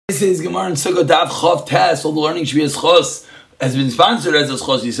This is Gemara and Sukkah Daf Chav Tes. All the learning should be as Chos has been sponsored as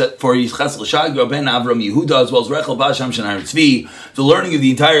Chos for Yitzchak L'Shag Ben Avram Yehuda as well as Rechel Basham Shanar Tzvi. The learning of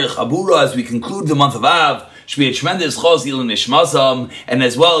the entire Chabura as we conclude the month of Av should be a tremendous Chos Ilun Nishmasam, and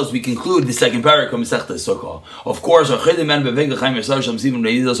as well as we conclude the second parak of Masechta Sukkah. Of course, our Chedim Men Bevega Chaim Yisrael Sham Simon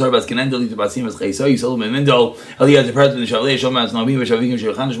Reidos Harbas Kenendel Lita Basim as Chayso Yisrael Memindel Eliyaz the President Shavlei Shoma as Navim Shavikim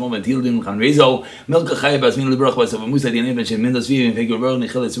Shevchan Shmom and Tildin Chan Rezo Milka Chay Basmin Librach Basav Musa Dianim Ben Shem Mindas Vivim Figure Ber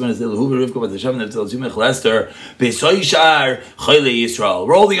Nichel Tzman Zil Huber Rivka Bat Shav Netel Zimech Lester Besoy Shar Chayle Yisrael.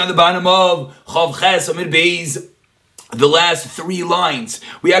 Rolling on the bottom of Chav Ches Amid Beis. The last three lines.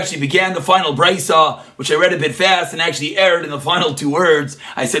 We actually began the final brisa, which I read a bit fast and actually erred in the final two words.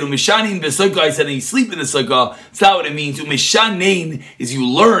 I said, Umishanin b'sukkah. I said, and you sleep in the sukkah. That's not what it means. Umishanin is you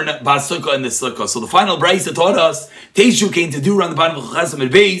learn b'sukkah in the sukkah. So the final brisa taught us, Teishu came to do around the bottom of Chesam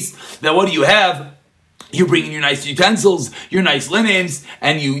at base, that what do you have? You bring in your nice utensils, your nice linens,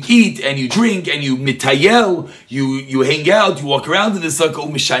 and you eat, and you drink, and you mitayel, you hang out, you walk around in the sukkah,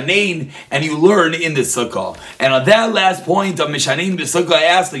 mishanein, and you learn in the sukkah. And on that last point of mishanein b'sukkah, I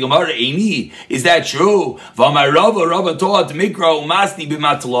asked the Gemara, Eini, is that true? V'amar Rava taught, mikra umasni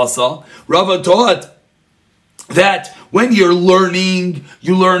b'matlasa. Rava taught that when you're learning,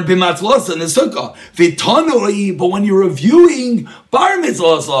 you learn b'matzlasa in the sukkah. V'tanoi, but when you're reviewing bar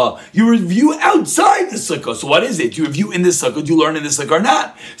mitzlasa, you review outside the sukkah. So what is it? You review in the sukkah, do you learn in the sukkah or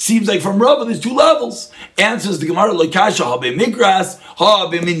not? Seems like from Rava, there's two levels. Answers the Gemara, L'kasha ha b'migras, ha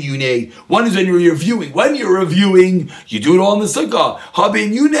b'minyune. One is when you're reviewing. When you're reviewing, you do it all in the sukkah. Ha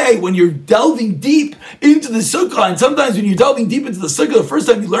b'minyune, when you're delving deep into the sukkah. And sometimes when you're delving deep into the sukkah, the first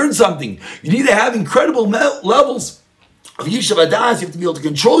time you learn something, you need to have incredible levels of Yishuv Adas. You have to be able to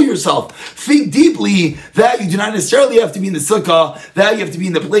control yourself. Think deeply that you do not necessarily have to be in the sukkah, that you have to be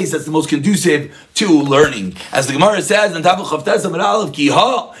in the place that's the most conducive to learning. As the Gemara says, on top of Chavtes Amar Aleph,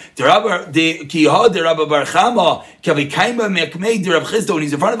 Kiha, the Rabba Bar Chama, Kavikaima Mekmei, the Rav Chisda, when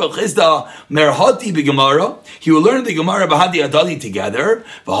he's in front of Rav Chisda, Merhati B'Gemara, he will learn the Gemara Bahadi Adali together,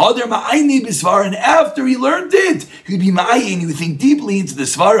 V'Hader Ma'ayni B'Svara, and after he learned it, he'd be Ma'ayin, he would think deeply into the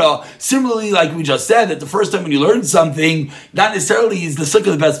Svara. Similarly, like we just said, that the first time when you learn something, not necessarily is the sukkah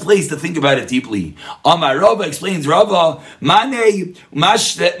the best place to think about it deeply. Amar Rava explains, Rava, Mane,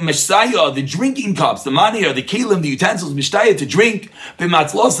 Mashaya, the drinking cups, the Mane or the Kelim, the utensils, Mishtaya to drink,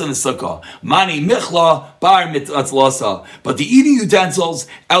 B'Matzlasa in the sukkah. Mane Michla, Bar Mitzlasa. But the eating utensils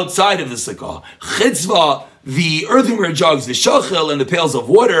outside of the sukkah. Chitzvah, the earthenware jugs, the shachel, and the pails of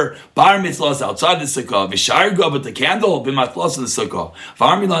water, bar mitzvahs outside the sukkah, v'sharga, but the candle, b'matlas in the sukkah.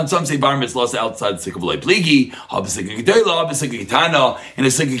 V'armilan, some say bar mitzvahs outside the sukkah, v'lay pligi, ha'b'sukkah gedayla, ha'b'sukkah kitana. In the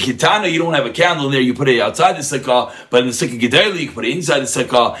sukkah kitana, you don't have a candle in there, you put it outside the sukkah, but in the sukkah gedayla, you can put it inside the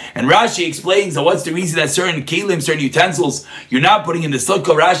sukkah. And Rashi explains that what's the reason that certain kelim, certain utensils, you're not putting in the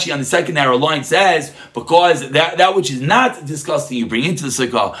sukkah. Rashi on the second narrow line says, because that which is not disgusting, you bring into the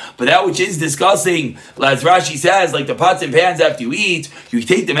sukkah, but that which is disgusting, as Rashi says, like the pots and pans after you eat, you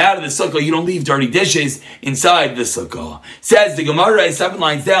take them out of the sukkah, you don't leave dirty dishes inside the sukkah. Says the Gemara, 7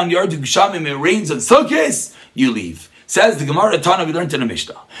 lines down, Yardu Gshamim, it rains on sukkahs, you leave. Says the Gemara, Tana, we learned in a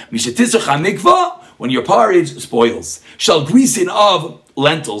Mishnah. Mishatisach HaMikvah, when your porridge spoils, shall grease in of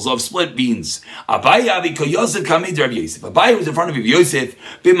lentils, of split beans. Abaye was in front of Rav Yosef,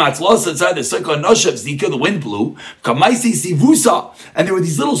 b'matzlos inside the sukkah, noshav zika, the wind blew, kamaisi sivusa, and there were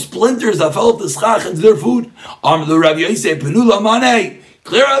these little splinters that fell off the schach into their food. Amr Rav Yosef, penula mane,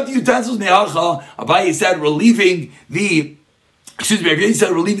 clear out the utensils me'acha. Abaye said, relieving the Rav Yosef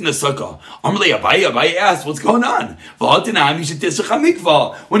said, we're leaving the sukkah. Abaye asked, what's going on?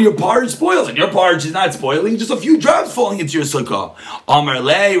 When your porridge spoils, and your porridge is not spoiling, just a few drops falling into your sukkah.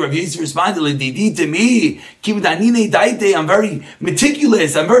 Rav Yosef responded, to me, I'm very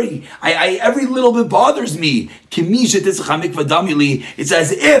meticulous, every little bit bothers me. It's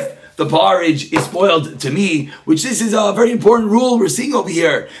as if the porridge is spoiled to me, which this is a very important rule we're seeing over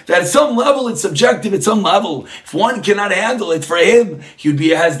here, that at some level it's subjective, at some level, if one cannot handle it for him,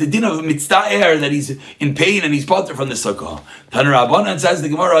 has the din of a mitzta'er, that he's in pain and he's potter from the sukkah. Tanur Rabbanan says the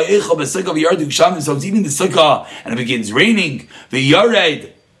Gemara, so he's eating the sukkah and it begins raining,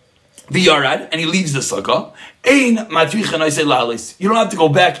 v'yared, and he leaves the sukkah. You don't have to go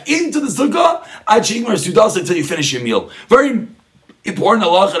back into the sukkah until you finish your meal. Very important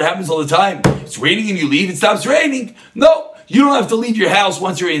halacha, it happens all the time. It's raining and you leave, it stops raining. No, you don't have to leave your house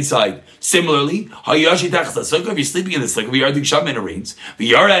once you're inside. Similarly, if you're sleeping in the sukkah, and it rains,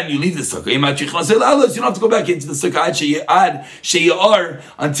 and you leave the sukkah, you don't have to go back into the sukkah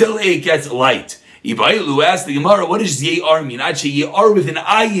until it gets light. Ibailu asked the Gemara, what does Ye'ar mean? Ye'ar with an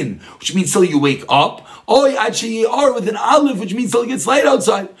ayin, which means till you wake up. Oy Ache Yar with an aleph, which means till it gets light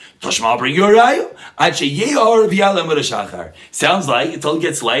outside. Tashma, bring your raya. Ache Yar v'yala murashachar. Sounds like until it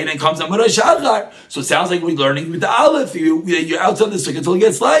gets light and comes on murashachar. So it sounds like we're learning with the aleph. You're outside the sukkah until it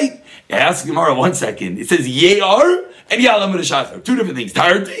gets light. Ask Gemara 1 second. It says Yar and Yala murashachar. Two different things.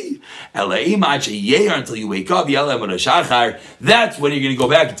 Tardi. Elaim Ache Yar until you wake up. Yala murashachar. That's when you're going to go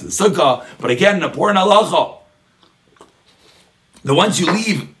back into the sukkah. But again, in a important halacha, the ones you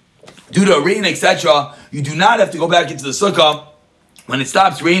leave due to rain, etc., you do not have to go back into the sukkah when it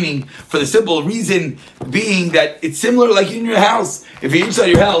stops raining, for the simple reason being that it's similar like in your house. If you're inside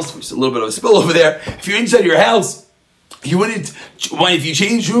your house, there's a little bit of a spill over there. If you're inside your house, you wouldn't, if you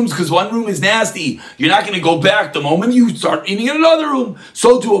change rooms because one room is nasty, you're not going to go back the moment you start eating in another room.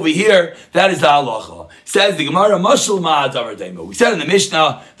 So too over here, that is the halacha. Says the Gemara, mashal ma'adar daima. We said in the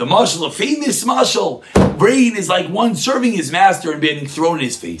Mishnah, the mashal, a famous mashal, rain is like one serving his master and being thrown in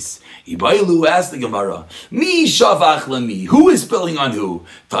his face. Ibailu asked the Gemara, Mi shavach lami, who is spilling on who?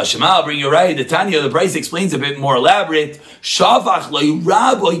 Tashma, bring your right. The Tanya, the price explains a bit more elaborate. Shavach la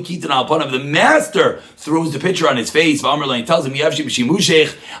rabbi kitan al panav. The master throws the pitcher on his face. V'amrlain tells him, Yavshi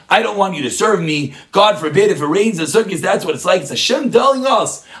b'shimushech, I don't want you to serve me. God forbid, if it rains in the sukkah, that's what it's like. It's Hashem telling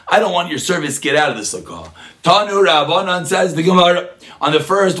us, I don't want your service, get out of the sukkah. Tanu Rabbanan, says the Gemara, on the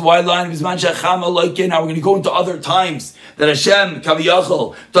first wide line of his man shachama loike. Now we're going to go into other times that Hashem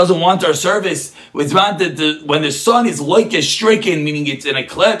Kaviyachol doesn't want our service. It's meant that when the sun is loike stricken, meaning it's an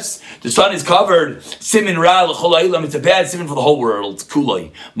eclipse, the sun is covered. Simin ra l'chol ha'olam. It's a bad simin for the whole world.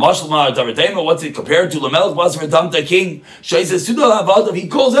 Kulai. Mashal ma'adav. What's it compared to? Lamelech basar damta king. Shai says sudal havadav. He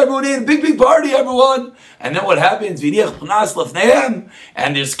calls everyone in. Big party, everyone. And then what happens? And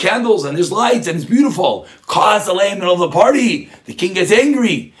there's candles and there's lights and it's beautiful. Kaz alei in the middle of the party. The king gets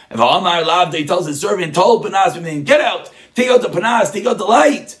angry. And V'amar Lav, he tells his servant, told Panas, get out, take out the Panas, take out the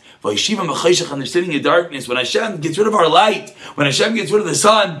light. And they're sitting in darkness. When Hashem gets rid of our light, when Hashem gets rid of the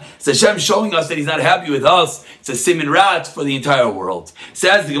sun, it's Hashem showing us that He's not happy with us. It's a simin rat for the entire world.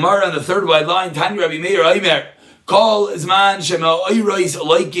 Says the Gemara on the third wide line, Tanya Rabbi Meir Aimer, Call Zman Shema Oirais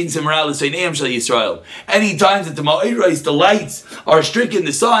Alaikin Simral Sainam Shal Yisrael. Any times that the Ma'oirais, the lights, are stricken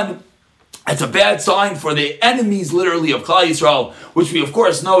the sun, it's a bad sign for the enemies, literally, of Klal Yisrael, which we of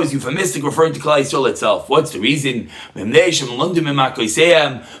course know is euphemistic, referring to Klal Yisrael itself. What's the reason? Because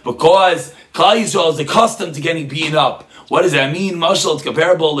Klal Yisrael is accustomed to getting beaten up. What does that mean? Mashal, it's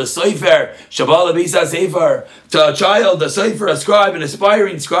comparable to Sefer, Shabbat Bisa Sefer, to a child, a Sefer, a scribe, an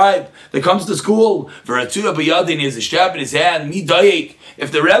aspiring scribe that comes to school. V'ratuah b'yadin, he has a strap in his hand. Mi dayik.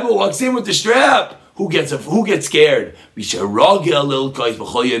 If the rebel walks in with the strap, who gets scared? The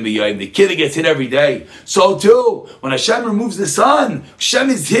kid that gets hit every day. So too, when Hashem removes the sun, Hashem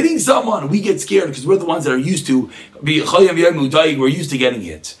is hitting someone. We get scared because we're the ones that are used to we're used to getting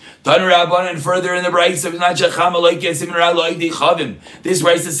hit. And further in the Brayse, this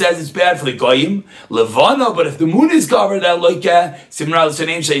Brayse says it's bad for the Goyim, Levana, but if the moon is covered, that that's a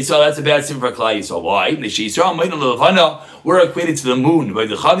bad sin for Klal Yisrael. Why? We're equated to the moon by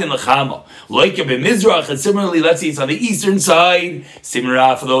the Chavim Lechama. And similarly, let's see, it's on the eastern side.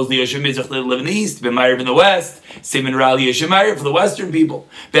 Simra for those Liyashim Mizrach that live in the east, B'Mayrav in the west. Simra Liyashim for the western people.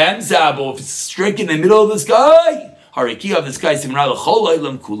 B'Amzabo, if it's stricken in the middle of the sky. Hariki of the sky, Simra L'chol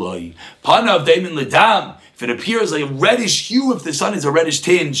Olam Kuloi. Panav Daimin L'dam. If it appears like a reddish hue, if the sun is a reddish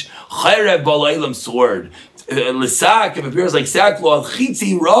tinge, Chayrev Bal sword. L'sak, if it appears like sackcloth,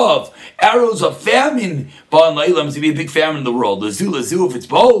 Chitzi Rav, arrows of famine, Bal Leilam, to be a big famine in the world. Lazu, if it's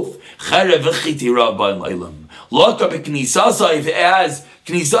both, Chayrev Chitzi Rav Bal Leilam. Look up at Knisasa, if it has,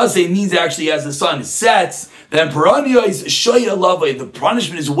 Knisasa means actually as the sun sets, then Paranya is Shaya Lavai, the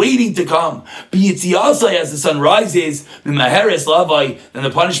punishment is waiting to come. B'yitziasai, as the sun rises, B'maheres Lavai, then the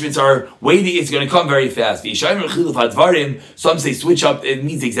punishments are waiting, it's going to come very fast. Some say switch up, it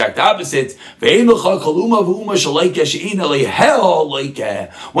means the exact opposite. Whenever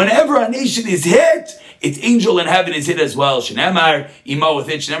a nation is hit, its angel in heaven is hit as well. Shenemar, Ima with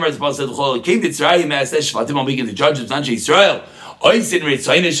it, Shenemar is supposed to say, came to Tzrayim, as Shvatim will begin to judge of Sanche Israel. When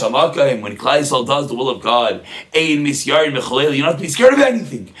Klal Yisrael does the will of God, you don't have to be scared of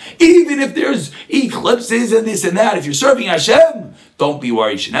anything. Even if there's eclipses and this and that, if you're serving Hashem, don't be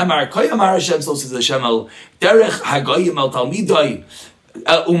worried. Shenemar, Koyamar Hashem, so says Hashem, Derech Hagayim El Talmidai,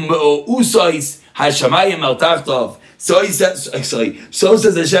 Usais Hashemayim El Tachtov. So says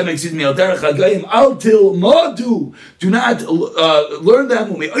Hashem, Al Derech Al Til Madu. Do not learn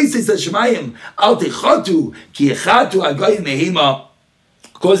them. Al Techatu Ki Echatu Hagayim Mehima.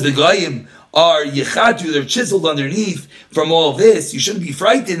 Because the Goyim are yichatu, they're chiseled underneath from all this. You shouldn't be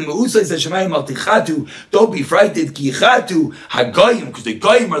frightened. Don't be frightened. Ki yichatu hagayim, because the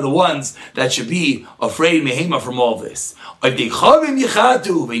goyim are the ones that should be afraid mehema from all this.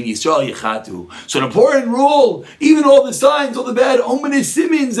 So an important rule, even all the signs, all the bad ominous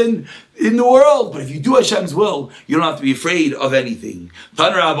simmons and in the world, but if you do Hashem's will, you don't have to be afraid of anything.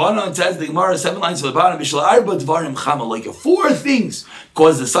 Tan Rabbanan says the Gemara 7 lines to the bottom, like 4 things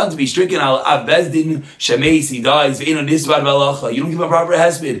cause the son to be stricken. Al Bezdin Shemeis, he dies. You don't give a proper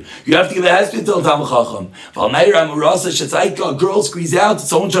hesped. You have to give a hesped till Tam Chacham. A girl squeezed out,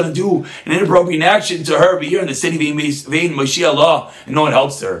 someone trying to do an inappropriate action to her, but here in the city Vein Moshe Allah, and no one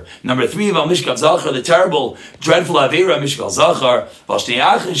helps her. Number 3, Val Mishkav Zachar, the terrible, dreadful Avera Mishkav Zachar.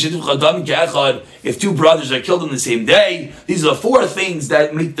 If 2 brothers are killed on the same day, these are the 4 things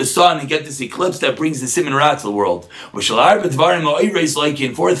that make the sun and get this eclipse that brings the Siman Ra to the world. 4 things,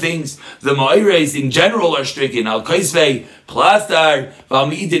 the Ma'ires in general are stricken. Al Kaisvei, Plastar,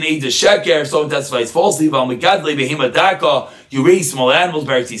 Valmidin Eid Sheker, someone testifies falsely, Valmigadle Behema Daka, you raise small animals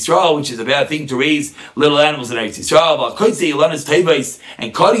by Eretz Yisrael, which is a bad thing to raise little animals in Eretz Yisrael.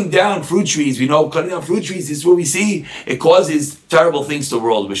 And cutting down fruit trees, we know cutting down fruit trees is what we see. It causes terrible things to the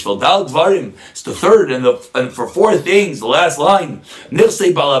world. It's the 3rd, and for 4 things, the last line.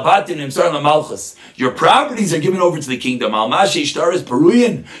 Your properties are given over to the kingdom.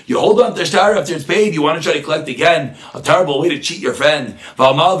 You hold on to shtar after it's paid. You want to try to collect again. A terrible way to cheat your friend.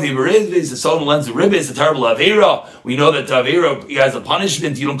 The son who lends the ribbis, a terrible avera. We know that avera has a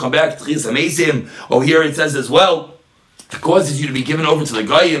punishment. You don't come back to Chis HaMesim. Oh, here it says as well, it causes you to be given over to the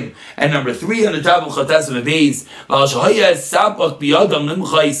Goyim. And number 3 on the top of Chatas Mebeis,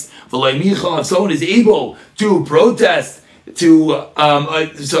 if someone is able to protest to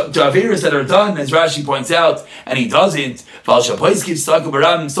averas that are done, as Rashi points out, and he doesn't,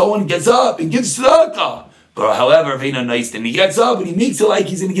 someone gets up and gives tzedakah. But however, Veina nice, and he gets up and he makes it like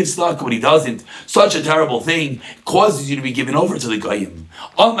he's going to give tzedakah, but he doesn't. Such a terrible thing causes you to be given over to the Goyim.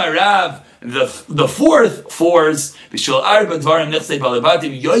 On my Rav, the 4th force, the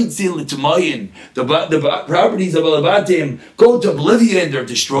properties of Balabatim go to oblivion, they're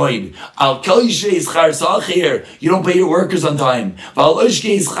destroyed. You don't pay your workers on time. And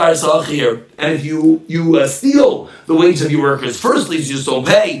if you steal the wages of your workers, firstly, you just don't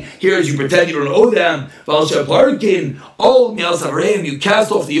pay. Here, as you pretend you don't owe them. You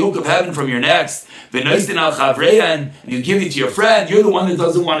cast off the yoke of heaven from your necks. And you give it to your friend. You're the one that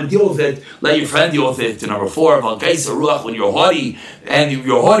doesn't want to deal with it. Let your friend deal with it. And number 4, when you're haughty, and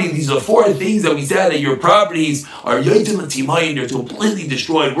you're haughty, these are 4 things that we said that your properties are they're completely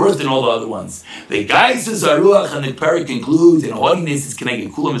destroyed, worse than all the other ones. The guys is Aruach, and the Perek concludes, and haughtiness is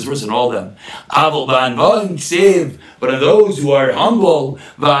connected. Kulam is worse than all of them. But in those who are humble,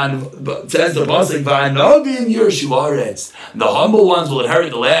 says the Pasuk, the humble ones will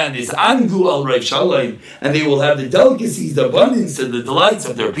inherit the land. Is Angu al Rav Shalom, and they will have the delicacies, the abundance, and the delights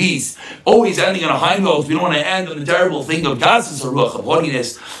of their peace. Always ending on a high note. We don't want to end on the terrible thing of Gasas or Ruach, of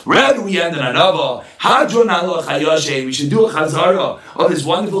haughtiness. Rather, we end on another. We should do a chazara of this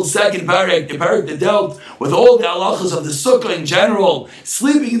wonderful second parak, the parak that dealt with all the halachas of the sukkah in general,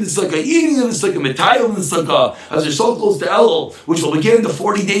 sleeping in the sukkah, eating in the sukkah, metayel in the sukkah, as they're so close to Elul, which will begin the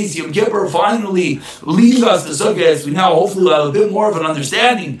 40 days Yom Kippur, finally leads us to sukkah, as we now hopefully will have a bit more of an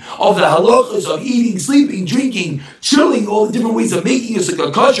understanding of the halachas of eating, sleeping, drinking, chilling, all the different ways of making a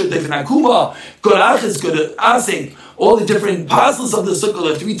sukkah kosher, different akuma, good achis, good asik, all the different paslas of the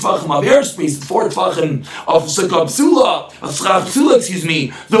sukkah, the 3 tvachim of airspace, the 4 tvachim of sukkah psula,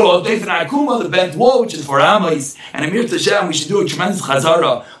 the different akuma, the bent wall, which is for Amais, and Amir Tashem, we should do a tremendous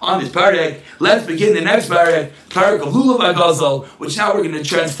chazara on this parak. Let's begin the next parak of Lulav HaGazal, which now we're going to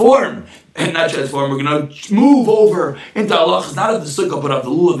transform. And not transform, we're going to move over into halachas, not of the sukkah, but of the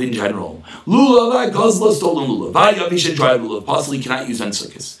lulav in general. Lulav, gazla, stolen lulav. Vayavisha, dry lulav. Possibly cannot use on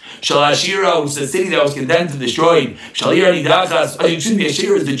sukkahs. Shalashira, which is a city that was condemned and destroyed. Shalir nidachas,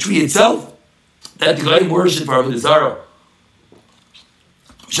 Ashira is the tree itself that the Goyim worship for the Zara.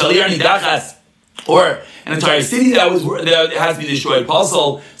 Shalir nidachas, or an entire city that has to be destroyed.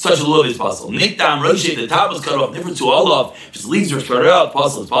 Possible, such a lulav is possible. Nikdam, Roshi, the top was cut off. Never to olav. If his leaves are spread out,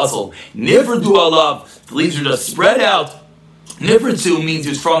 possible, it's possible. Never do olav. The leaves are just spread out. Nifratu means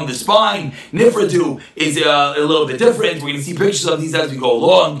it's from the spine. Nifratu is a little bit different. We're going to see pictures of these as we go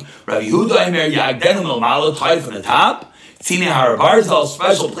along. Rabbi Yehuda Emer Yagdenim El Malo, tied from the top. Tzine Harabarzal,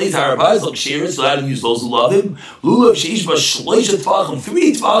 special place Harabarzal, Kshiris, so how to use those who love him. Lulav Sheishba Shloisha Tvachim,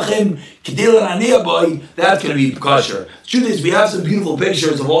 3 Tvachim, Kedilan Anea Boy, that's going to be kosher. The truth is, we have some beautiful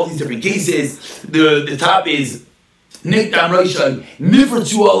pictures of all these different cases. The top is Nikdam Roshai,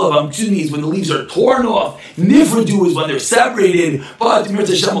 Nifratu Olav, is when the leaves are torn off. Nifratu is when they're separated. But Mir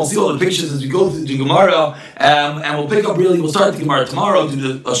Hashem will see all the pictures as we go through the Gemara, and we'll pick up. We'll start the Gemara tomorrow.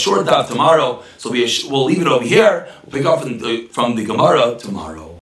 Do a short daf tomorrow. So we'll leave it over here. We'll pick up from the Gemara tomorrow.